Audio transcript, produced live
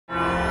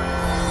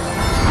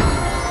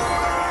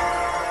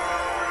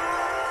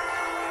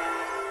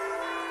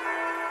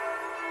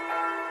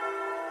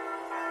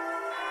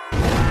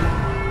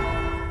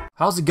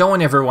How's it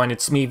going, everyone?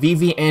 It's me,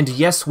 Vivi, and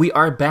yes, we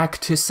are back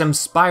to some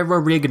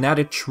Spyro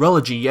Reignited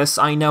Trilogy. Yes,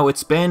 I know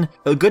it's been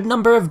a good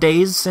number of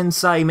days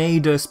since I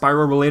made a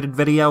Spyro-related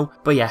video,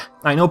 but yeah,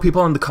 I know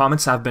people in the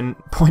comments have been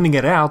pointing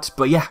it out,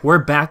 but yeah, we're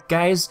back,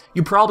 guys.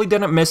 You probably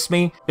didn't miss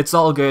me. It's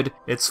all good.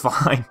 It's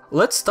fine.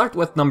 Let's start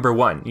with number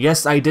 1.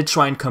 Yes, I did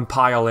try and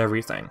compile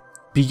everything.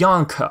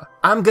 Bianca.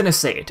 I'm gonna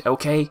say it,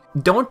 okay?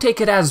 Don't take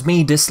it as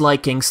me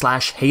disliking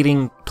 /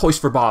 hating Toys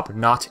for Bob,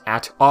 not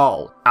at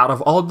all. Out of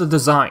all the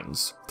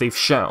designs they've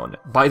shown.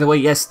 By the way,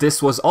 yes,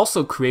 this was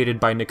also created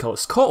by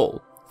Nicholas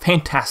Cole.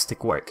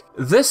 Fantastic work.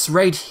 This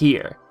right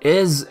here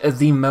is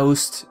the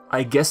most,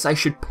 I guess I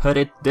should put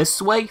it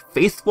this way,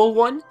 faithful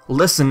one?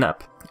 Listen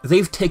up.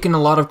 They've taken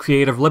a lot of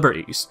creative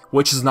liberties,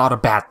 which is not a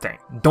bad thing.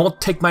 Don't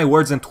take my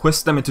words and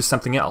twist them into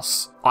something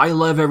else. I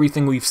love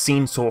everything we've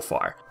seen so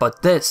far,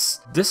 but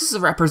this is a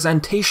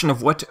representation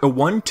of what a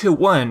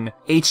 1-to-1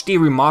 HD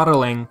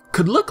remodeling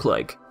could look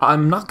like.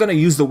 I'm not gonna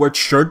use the word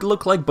should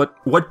look like, but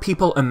what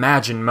people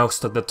imagine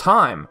most of the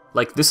time.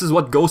 Like, this is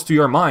what goes through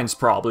your minds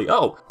probably.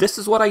 Oh, this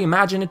is what I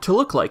imagine it to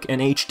look like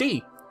in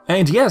HD.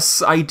 And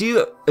yes, I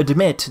do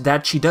admit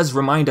that she does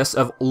remind us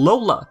of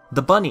Lola,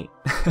 the bunny.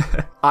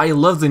 I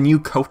love the new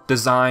coat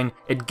design.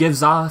 It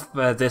gives off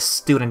this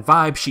student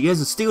vibe. She is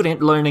a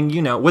student learning,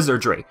 you know,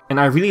 wizardry. And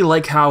I really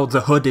like how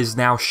the hood is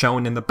now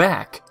shown in the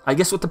back. I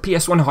guess with the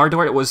PS1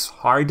 hardware it was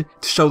hard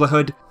to show the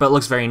hood, but it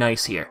looks very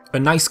nice here. A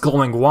nice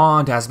glowing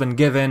wand has been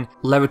given,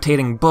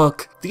 levitating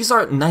book. These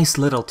are nice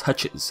little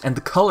touches, and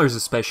the colors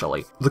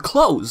especially. The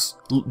clothes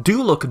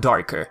do look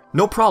darker,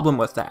 no problem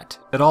with that.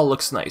 It all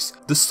looks nice.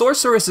 The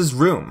sorceress's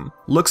room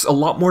looks a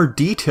lot more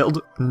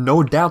detailed,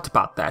 no doubt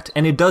about that,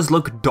 and it does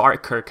look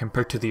darker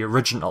compared to the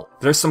original.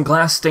 There's some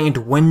glass-stained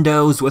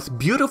windows with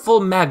beautiful,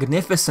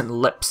 magnificent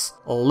lips.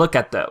 Look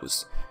at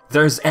those.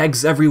 There's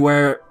eggs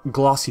everywhere,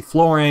 glossy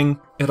flooring,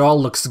 it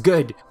all looks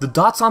good. The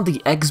dots on the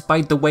eggs,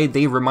 by the way,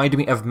 they remind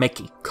me of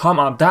Mickey. Come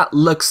on, that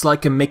looks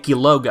like a Mickey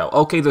logo.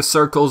 Okay, the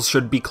circles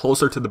should be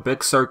closer to the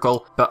big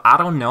circle, but I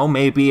don't know,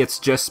 maybe it's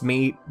just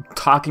me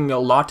talking a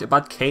lot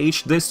about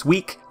Cage this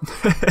week.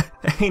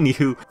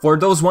 Anywho, for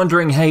those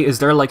wondering, hey, is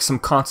there like some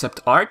concept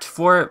art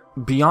for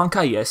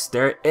Bianca? Yes,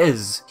 there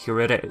is.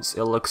 Here it is.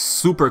 It looks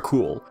super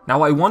cool.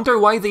 Now I wonder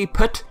why they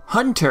put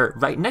Hunter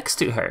right next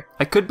to her.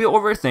 I could be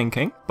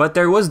overthinking, but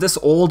there was this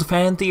old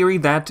fan theory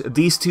that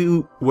these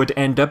two would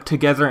end up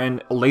together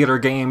in later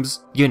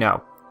games. You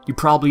know, you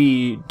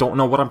probably don't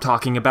know what I'm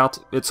talking about.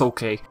 It's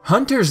okay.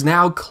 Hunter's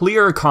now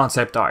clear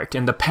concept art.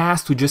 In the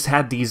past, we just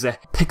had these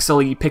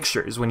pixely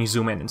pictures when you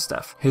zoom in and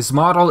stuff. His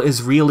model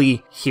is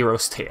really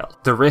Hero's Tail.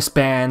 The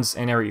wristbands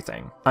and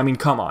everything. I mean,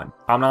 come on.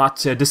 I'm not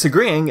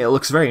disagreeing, it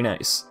looks very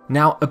nice.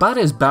 Now, about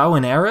his bow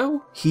and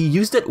arrow, he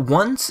used it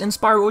once in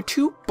Spyro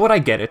 2, but I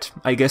get it.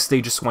 I guess they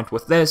just went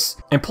with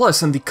this. And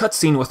plus, in the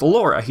cutscene with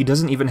Laura, he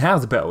doesn't even have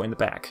the bow in the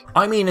back.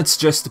 I mean, it's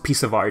just a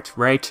piece of art,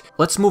 right?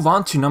 Let's move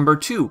on to number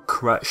 2,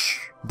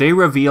 Crush. They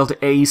revealed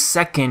a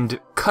second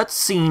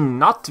cutscene,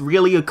 not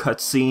really a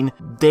cutscene.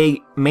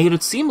 They made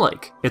it seem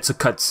like it's a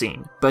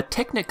cutscene, but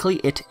technically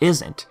it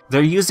isn't.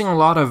 They're using a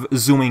lot of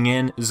zooming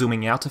in,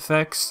 zooming out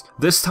effects.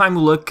 This time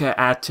we look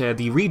at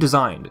the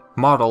redesigned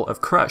model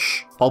of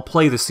Crush. I'll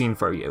play the scene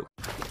for you.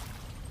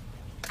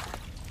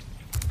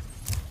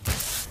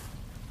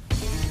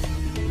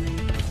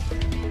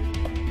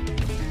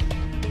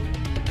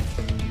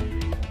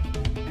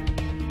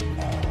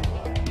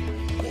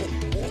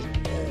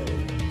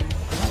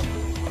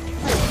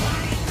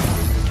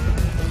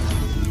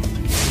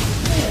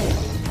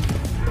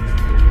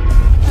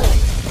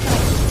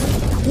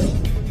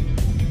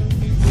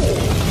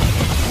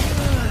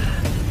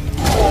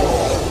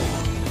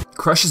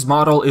 Crush's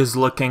model is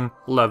looking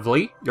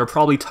lovely. You're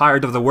probably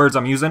tired of the words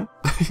I'm using.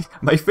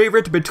 My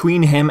favorite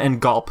between him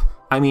and Gulp,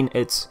 I mean,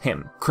 it's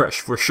him,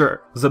 Crush, for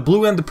sure. The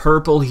blue and the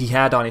purple he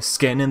had on his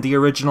skin in the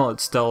original,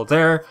 it's still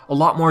there. A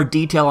lot more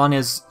detail on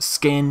his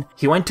skin.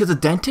 He went to the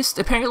dentist,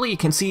 apparently you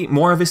can see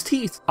more of his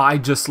teeth. I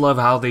just love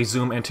how they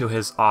zoom into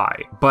his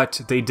eye.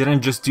 But they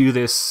didn't just do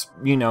this,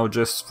 you know,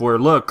 just for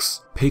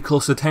looks. Pay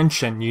close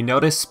attention, you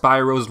notice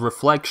Spyro's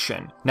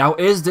reflection. Now,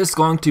 is this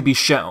going to be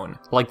shown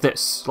like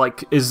this?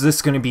 Like, is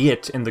this going to be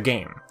it in the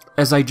game?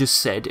 As I just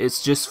said,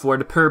 it's just for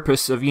the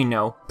purpose of, you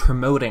know,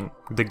 promoting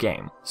the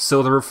game.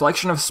 So the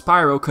reflection of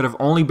Spyro could have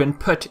only been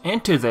put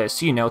into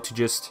this, you know, to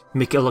just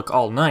make it look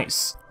all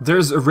nice.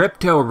 There's a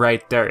Ripto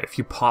right there if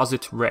you pause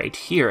it right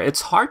here.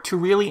 It's hard to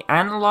really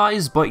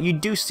analyze, but you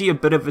do see a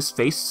bit of his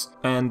face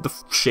and the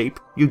shape,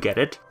 you get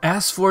it.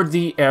 As for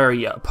the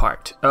area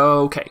part,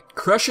 okay,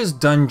 Crush's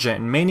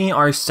dungeon, many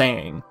are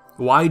saying,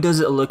 why does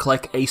it look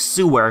like a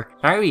sewer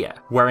area?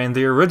 Where in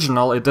the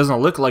original, it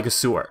doesn't look like a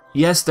sewer.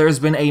 Yes, there's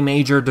been a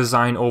major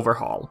design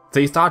overhaul.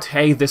 They thought,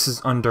 hey, this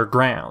is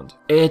underground.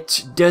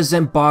 It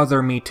doesn't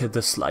bother me to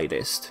the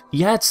slightest.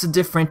 Yeah, it's a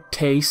different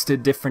taste, a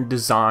different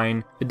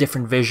design, a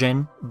different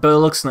vision, but it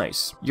looks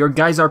nice. Your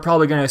guys are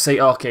probably gonna say,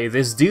 okay,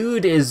 this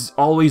dude is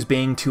always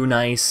being too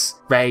nice,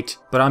 right?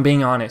 But I'm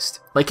being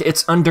honest. Like,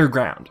 it's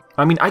underground.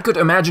 I mean, I could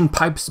imagine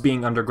pipes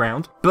being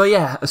underground. But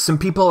yeah, some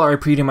people are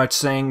pretty much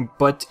saying,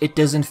 but it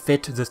doesn't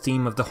fit the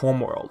theme of the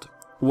homeworld,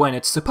 when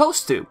it's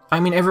supposed to. I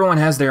mean, everyone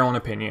has their own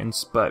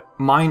opinions, but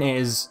mine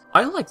is,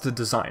 I like the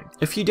design.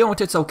 If you don't,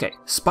 it's okay.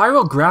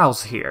 Spyro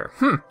growls here.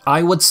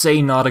 I would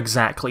say not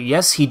exactly.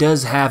 Yes, he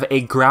does have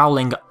a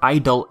growling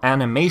idle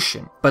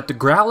animation, but the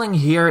growling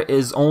here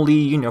is only,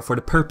 you know, for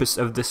the purpose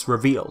of this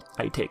reveal,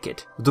 I take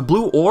it. The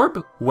blue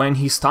orb, when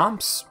he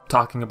stomps,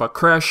 talking about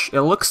Crush,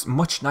 it looks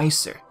much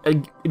nicer.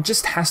 It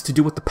just has to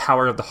do with the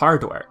power of the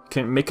hardware.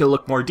 Can make it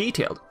look more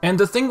detailed. And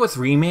the thing with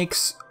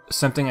remakes,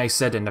 something I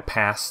said in the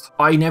past,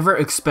 I never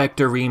expect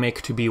a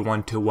remake to be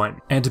one-to-one.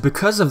 And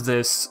because of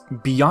this,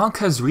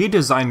 Bianca's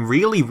redesign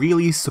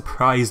really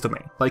surprised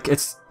me. Like,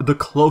 it's the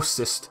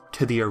closest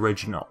to the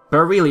original. But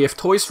really, if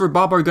Toys for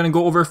Bob are gonna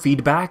go over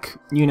feedback,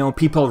 you know,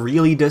 people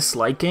really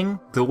disliking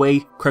the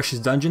way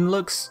Crush's dungeon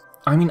looks,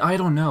 I mean, I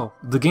don't know.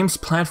 The game's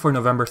planned for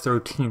November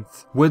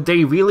 13th. Would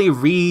they really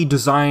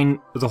redesign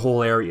the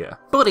whole area?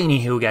 But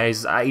anywho,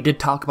 guys, I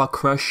did talk about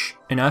Crush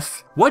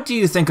enough. What do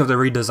you think of the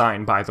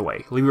redesign, by the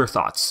way? Leave your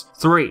thoughts.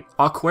 3.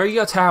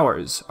 Aquaria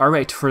Towers.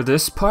 Alright, for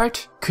this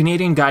part,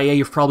 Canadian Gaia,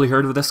 you've probably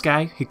heard of this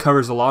guy. He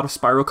covers a lot of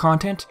Spyro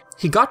content.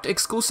 He got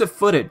exclusive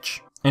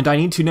footage, and I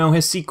need to know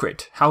his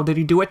secret. How did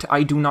he do it?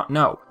 I do not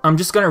know. I'm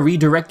just gonna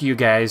redirect you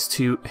guys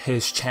to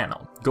his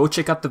channel. Go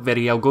check out the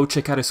video, go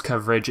check out his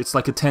coverage. It's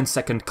like a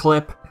 10-second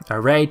clip.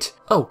 Alright.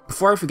 Oh,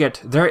 before I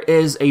forget, there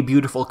is a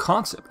beautiful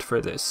concept for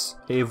this.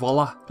 Et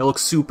voila. It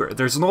looks super.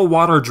 There's no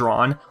water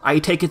drawn. I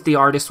take it the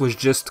artist was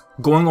just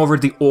going over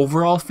the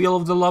overall feel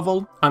of the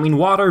level. I mean,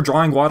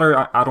 drawing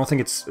water, I don't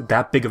think it's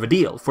that big of a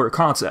deal for a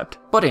concept.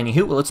 But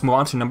anywho, let's move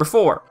on to number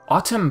 4.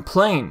 Autumn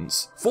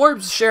Plains.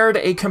 Forbes shared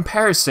a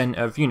comparison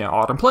of, you know,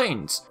 Autumn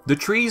Plains. The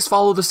trees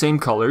follow the same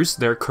colors,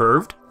 they're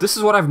curved. This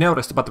is what I've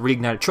noticed about the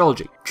Reignited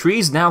Trilogy.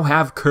 Trees now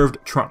have curved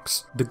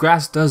trunks. The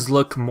grass does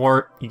look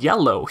more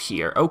yellow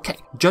here. Okay.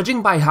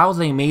 Judging by how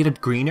they made it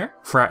greener,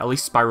 for at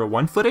least Spyro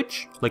 1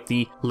 footage, like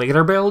the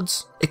later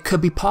builds, it could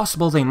be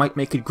possible they might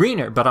make it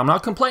greener, but I'm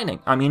not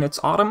complaining. I mean, it's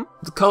autumn,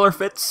 the color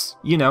fits,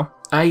 you know.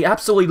 I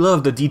absolutely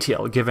love the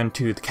detail given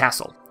to the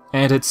castle.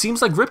 And it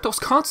seems like Ripto's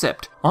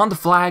concept on the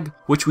flag,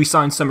 which we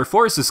saw in Summer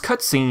Forest's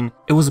cutscene,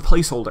 it was a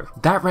placeholder.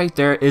 That right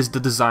there is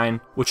the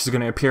design which is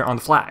going to appear on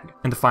the flag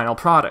in the final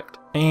product.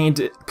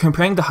 And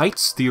comparing the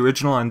heights, the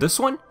original and this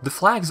one, the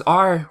flags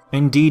are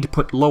indeed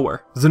put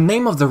lower. The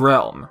name of the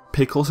realm,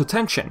 pay close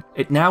attention,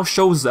 it now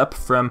shows up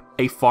from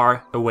a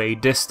far away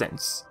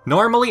distance.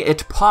 Normally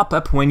it pop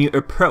up when you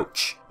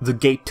approach the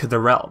gate to the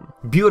realm.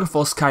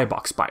 Beautiful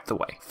skybox, by the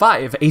way.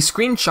 5. A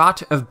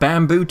screenshot of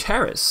Bamboo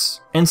Terrace.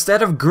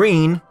 Instead of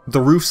green,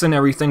 the roofs and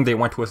everything, they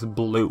went with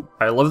blue.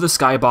 I love the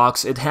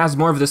skybox. It has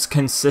more of this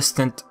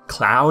consistent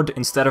cloud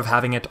instead of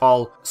having it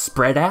all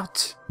spread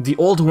out. The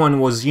old one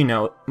was, you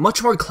know,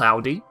 much more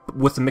cloudy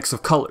with a mix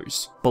of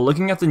colors. But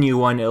looking at the new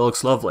one, it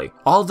looks lovely.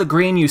 All the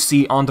green you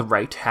see on the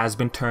right has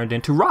been turned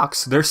into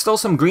rocks. There's still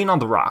some green on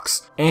the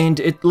rocks, and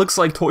it looks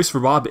like Toys for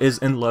Bob is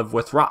in love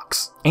with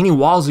rocks. Any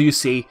walls you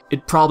see,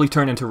 it probably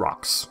turned into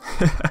rocks.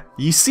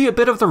 You see a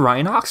bit of the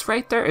Rhinox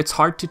right there? It's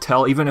hard to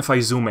tell even if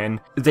I zoom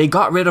in. They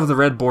got rid of the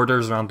red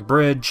borders around the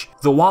bridge.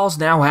 The walls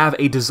now have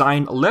a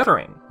design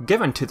lettering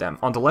given to them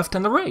on the left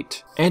and the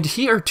right. And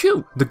here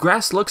too, the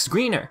grass looks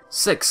greener.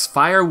 6.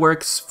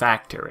 Fireworks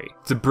Factory.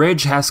 The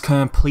bridge has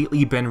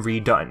completely been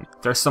redone.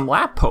 There's some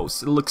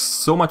lampposts, it looks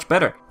so much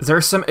better.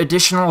 There's some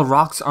additional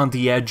rocks on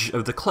the edge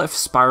of the cliff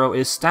Spyro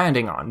is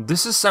standing on.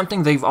 This is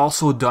something they've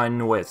also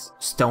done with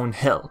Stone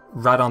Hill.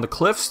 Right on the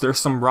cliffs, there's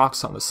some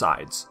rocks on the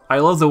sides. I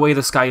love the way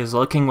the sky is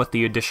looking with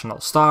the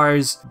additional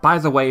stars. By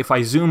the way, if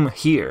I zoom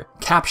here,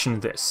 caption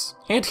this.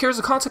 And here's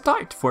a concept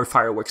art for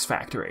Fireworks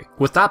Factory.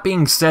 With that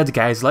being said,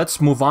 guys,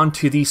 let's move on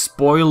to the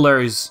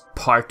spoilers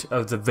part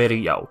of the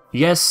video.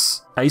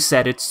 Yes, I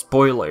said it's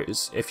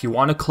spoilers. If you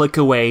want to click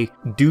away,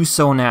 do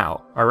so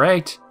now,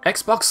 alright?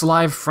 Xbox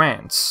Live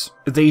France.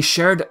 They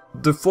shared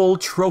the full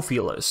trophy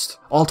list.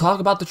 I'll talk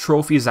about the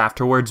trophies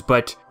afterwards,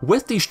 but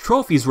with these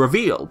trophies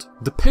revealed,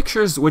 the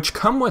pictures which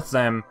come with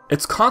them,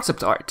 it's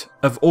concept art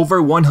of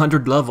over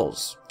 100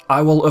 levels.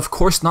 I will of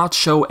course not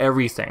show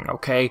everything,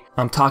 okay?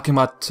 I'm talking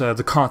about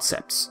the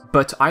concepts,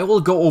 but I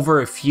will go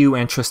over a few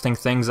interesting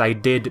things I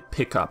did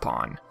pick up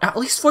on. At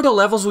least for the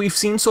levels we've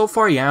seen so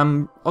far,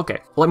 yeah, okay,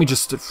 let me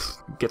just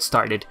get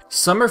started.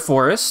 Summer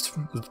Forest,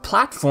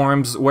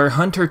 platforms where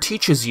Hunter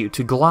teaches you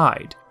to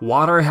glide.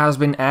 Water has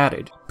been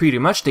added. Pretty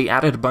much they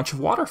added a bunch of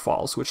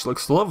waterfalls, which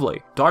looks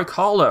lovely. Dark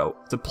Hollow.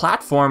 The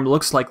platform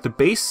looks like the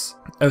base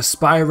of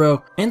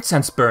Spyro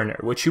Incense Burner,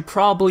 which you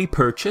probably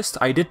purchased.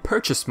 I did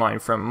purchase mine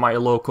from my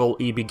local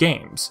EB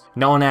Games,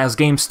 known as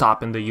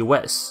GameStop in the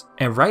US.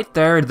 And right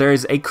there,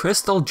 there's a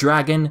crystal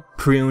dragon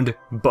pruned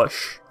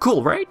bush.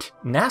 Cool, right?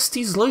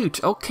 Nasty's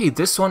loot. Okay,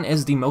 this one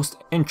is the most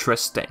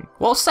interesting.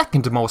 Well,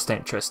 second most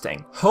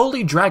interesting.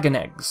 Holy dragon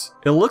eggs.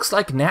 It looks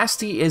like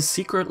Nasty is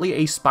secretly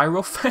a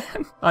Spyro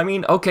fan. I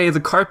mean, okay, the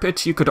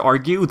carpet, you could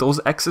argue, those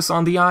X's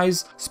on the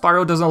eyes,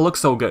 Spyro doesn't look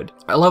so good.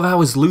 I love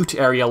how his loot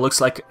area looks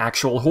like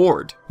actual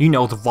hoard. You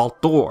know, the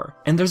vault door.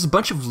 And there's a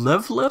bunch of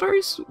love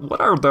letters? What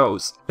are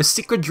those? A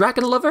secret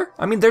dragon lover?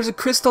 I mean, there's a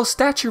crystal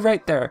statue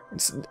right there.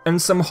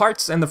 And some hearts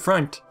in the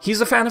front.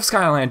 He's a fan of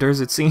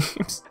Skylanders, it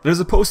seems. There's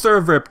a poster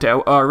of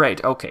Ripto.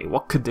 Alright, okay,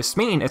 what could this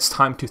mean? It's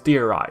time to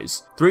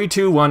theorize. 3,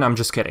 2, 1, I'm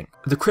just kidding.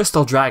 The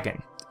crystal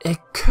dragon. It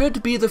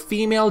could be the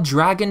female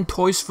dragon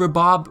Toys for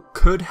Bob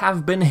could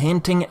have been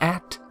hinting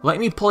at. Let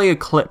me play a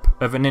clip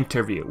of an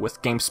interview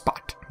with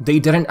GameSpot. They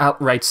didn't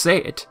outright say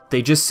it.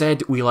 They just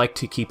said we like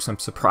to keep some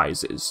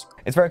surprises.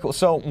 It's very cool.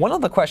 So one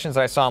of the questions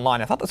that I saw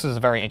online, I thought this was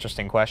a very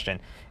interesting question,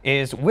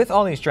 is with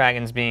all these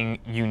dragons being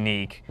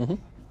unique,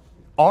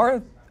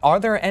 are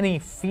there any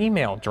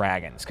female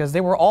dragons? Because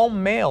they were all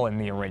male in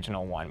the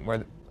original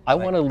one. I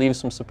want to leave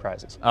some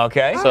surprises.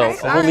 Okay. So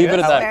we'll leave it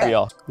at that for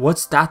y'all.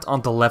 What's that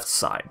on the left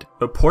side?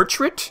 A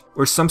portrait?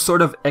 Or some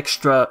sort of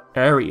extra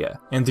area?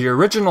 In the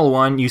original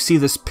one, you see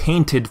this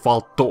painted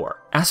vault door.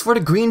 As for the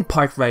green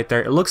part right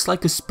there, it looks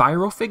like a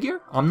Spyro figure?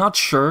 I'm not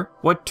sure.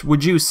 What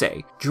would you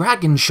say?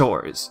 Dragon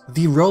Shores.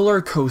 The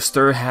roller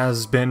coaster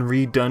has been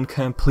redone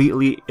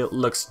completely. It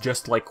looks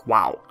just like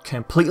wow.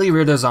 Completely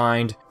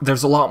redesigned.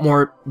 There's a lot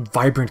more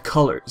vibrant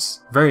colors.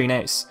 Very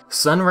nice.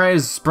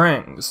 Sunrise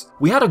Springs.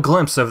 We had a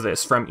glimpse of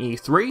this from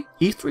E3.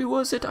 E3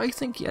 was it? I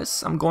think,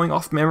 yes. I'm going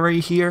off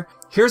memory here.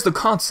 Here's the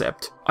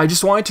concept. I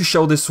just wanted to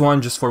show this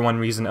one just for one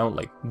reason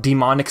only.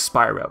 Demonic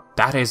Spyro.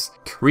 That is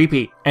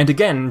creepy. And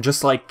again,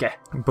 just like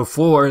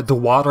before, the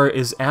water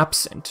is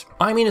absent.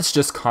 I mean, it's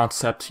just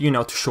concept, you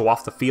know, to show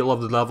off the feel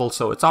of the level,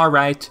 so it's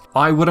alright.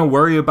 I wouldn't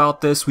worry about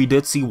this. We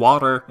did see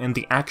water in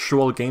the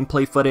actual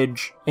gameplay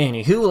footage.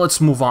 Anywho, let's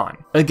move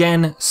on.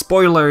 Again,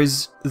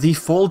 spoilers. The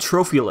full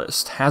trophy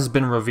list has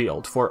been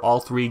revealed for all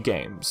 3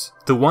 games.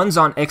 The ones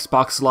on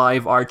Xbox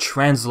Live are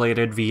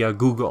translated via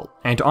Google.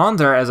 And on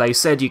there, as I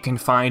said, you can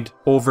find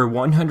over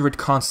 100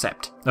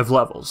 concept of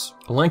levels.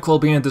 A link will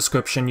be in the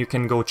description, you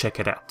can go check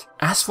it out.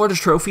 As for the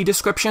trophy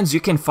descriptions,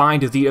 you can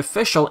find the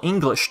official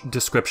English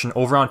description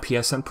over on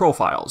PSN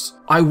profiles.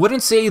 I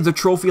wouldn't say the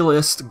trophy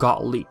list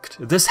got leaked.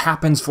 This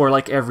happens for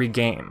like every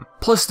game.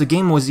 Plus, the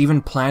game was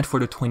even planned for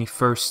the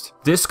 21st.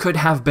 This could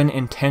have been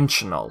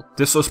intentional.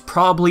 This was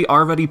probably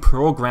already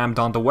programmed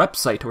on the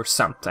website or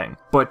something,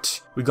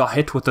 but we got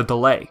hit with a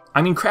delay.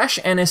 I mean, Crash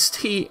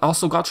NST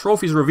also got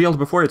trophies revealed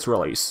before its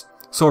release.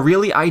 So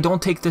really, I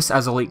don't take this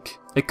as a leak.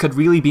 It could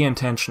really be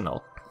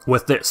intentional.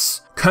 With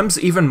this comes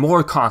even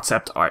more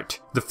concept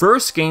art. The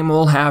first game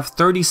will have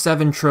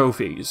 37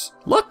 trophies.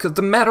 Look,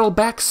 the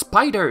metal-back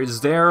spiders,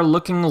 they're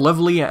looking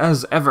lovely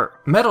as ever.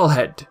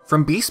 Metalhead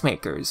from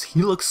Beastmakers,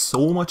 he looks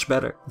so much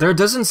better. There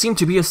doesn't seem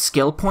to be a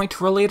skill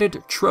point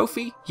related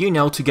trophy, you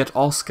know, to get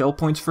all skill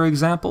points for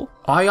example.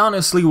 I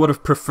honestly would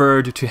have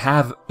preferred to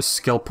have a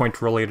skill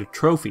point related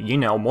trophy, you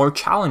know, more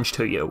challenge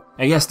to you.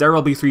 And yes, there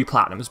will be 3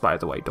 platinums by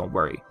the way, don't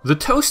worry. The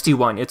toasty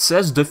one, it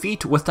says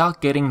defeat without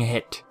getting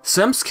hit.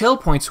 Some skill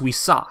points we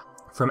saw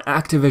from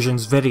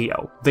Activision's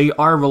video, they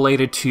are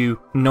related to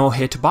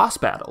no-hit boss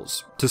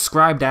battles,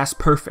 described as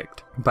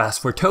perfect. But as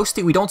for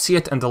Toasty, we don't see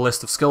it in the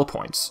list of skill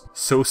points.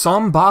 So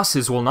some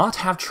bosses will not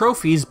have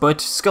trophies, but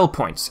skill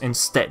points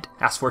instead.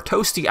 As for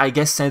Toasty, I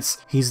guess since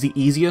he's the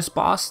easiest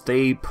boss,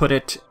 they put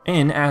it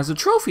in as a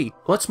trophy.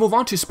 Let's move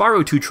on to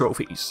Spyro 2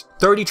 trophies.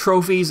 30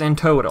 trophies in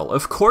total.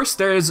 Of course,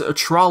 there's a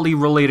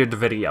trolley-related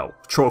video.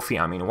 Trophy,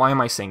 I mean, why am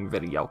I saying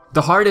video?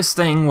 The hardest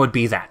thing would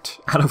be that.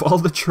 Out of all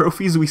the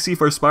trophies we see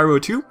for Spyro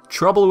 2,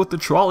 Trouble with the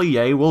Trolley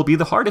Yay will be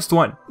the hardest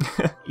one.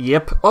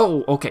 Yep.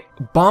 Oh, okay.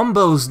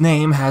 Bombo's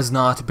name has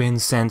not been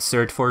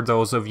censored for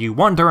those of you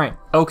wondering.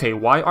 Okay,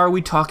 why are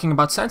we talking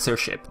about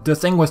censorship? The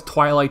thing with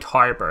Twilight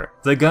Harbor,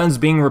 the guns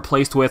being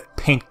replaced with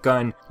paint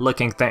gun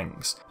looking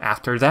things.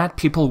 After that,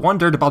 people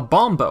wondered about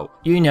Bombo.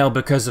 You know,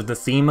 because of the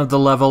theme of the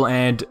level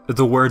and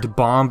the word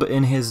bomb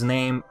in his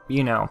name,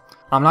 you know.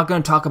 I'm not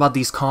going to talk about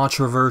these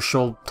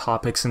controversial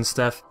topics and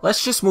stuff.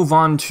 Let's just move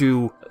on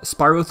to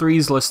Spyro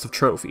 3's list of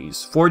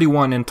trophies,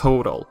 41 in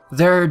total.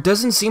 There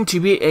doesn't seem to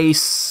be a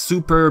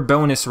super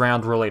bonus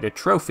round related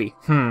trophy.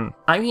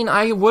 I mean,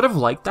 I would have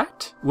liked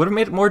that. Would have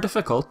made it more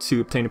difficult to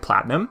obtain a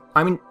platinum.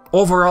 I mean,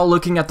 overall,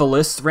 looking at the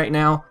list right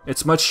now,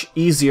 it's much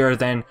easier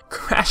than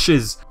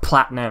Crash's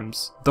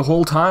platinums. The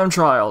whole time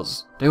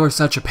trials, they were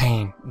such a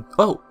pain.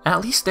 Oh,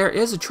 at least there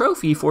is a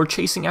trophy for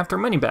chasing after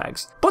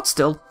moneybags. But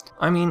still,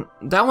 I mean,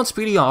 that one's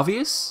pretty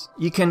obvious.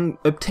 You can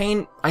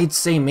obtain, I'd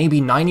say,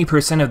 maybe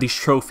 90% of these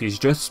trophies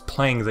just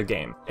playing the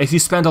game, if you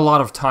spend a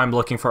lot of time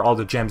looking for all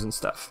the gems and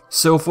stuff.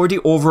 So for the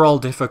overall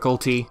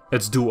difficulty,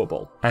 it's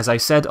doable. As I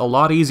said, a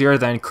lot easier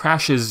than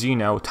Crash's, you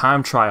know,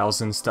 time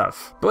trials and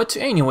stuff. But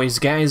anyways,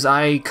 guys,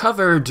 I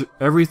covered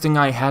everything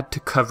I had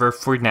to cover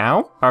for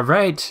now.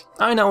 Alright,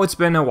 I know it's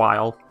been a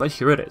while, but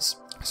here it is.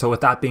 So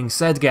with that being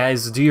said,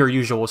 guys, do your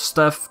usual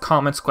stuff,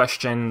 comments,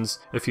 questions,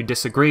 if you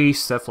disagree,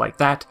 stuff like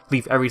that,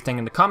 leave everything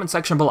in the comment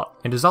section below.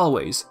 And as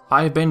always,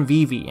 I've been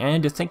VV,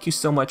 and thank you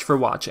so much for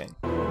watching.